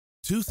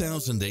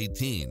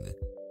2018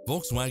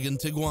 Volkswagen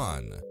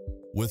Tiguan.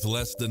 With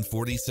less than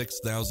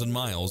 46,000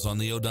 miles on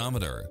the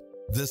odometer,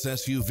 this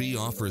SUV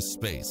offers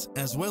space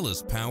as well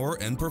as power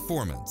and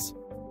performance.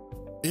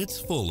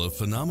 It's full of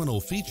phenomenal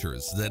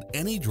features that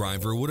any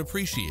driver would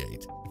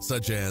appreciate,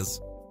 such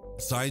as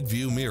side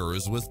view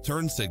mirrors with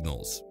turn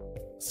signals,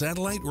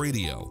 satellite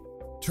radio,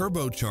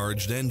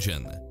 turbocharged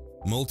engine,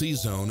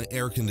 multi-zone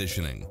air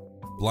conditioning,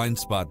 blind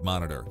spot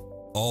monitor,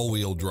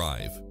 all-wheel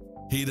drive,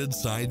 heated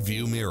side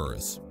view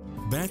mirrors,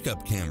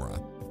 backup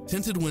camera,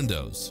 tinted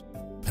windows,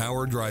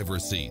 power driver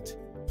seat,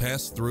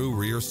 pass-through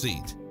rear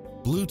seat,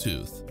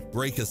 Bluetooth,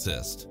 brake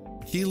assist,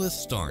 keyless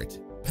start,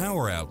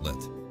 power outlet.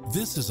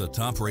 This is a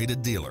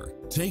top-rated dealer.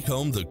 Take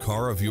home the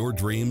car of your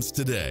dreams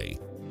today.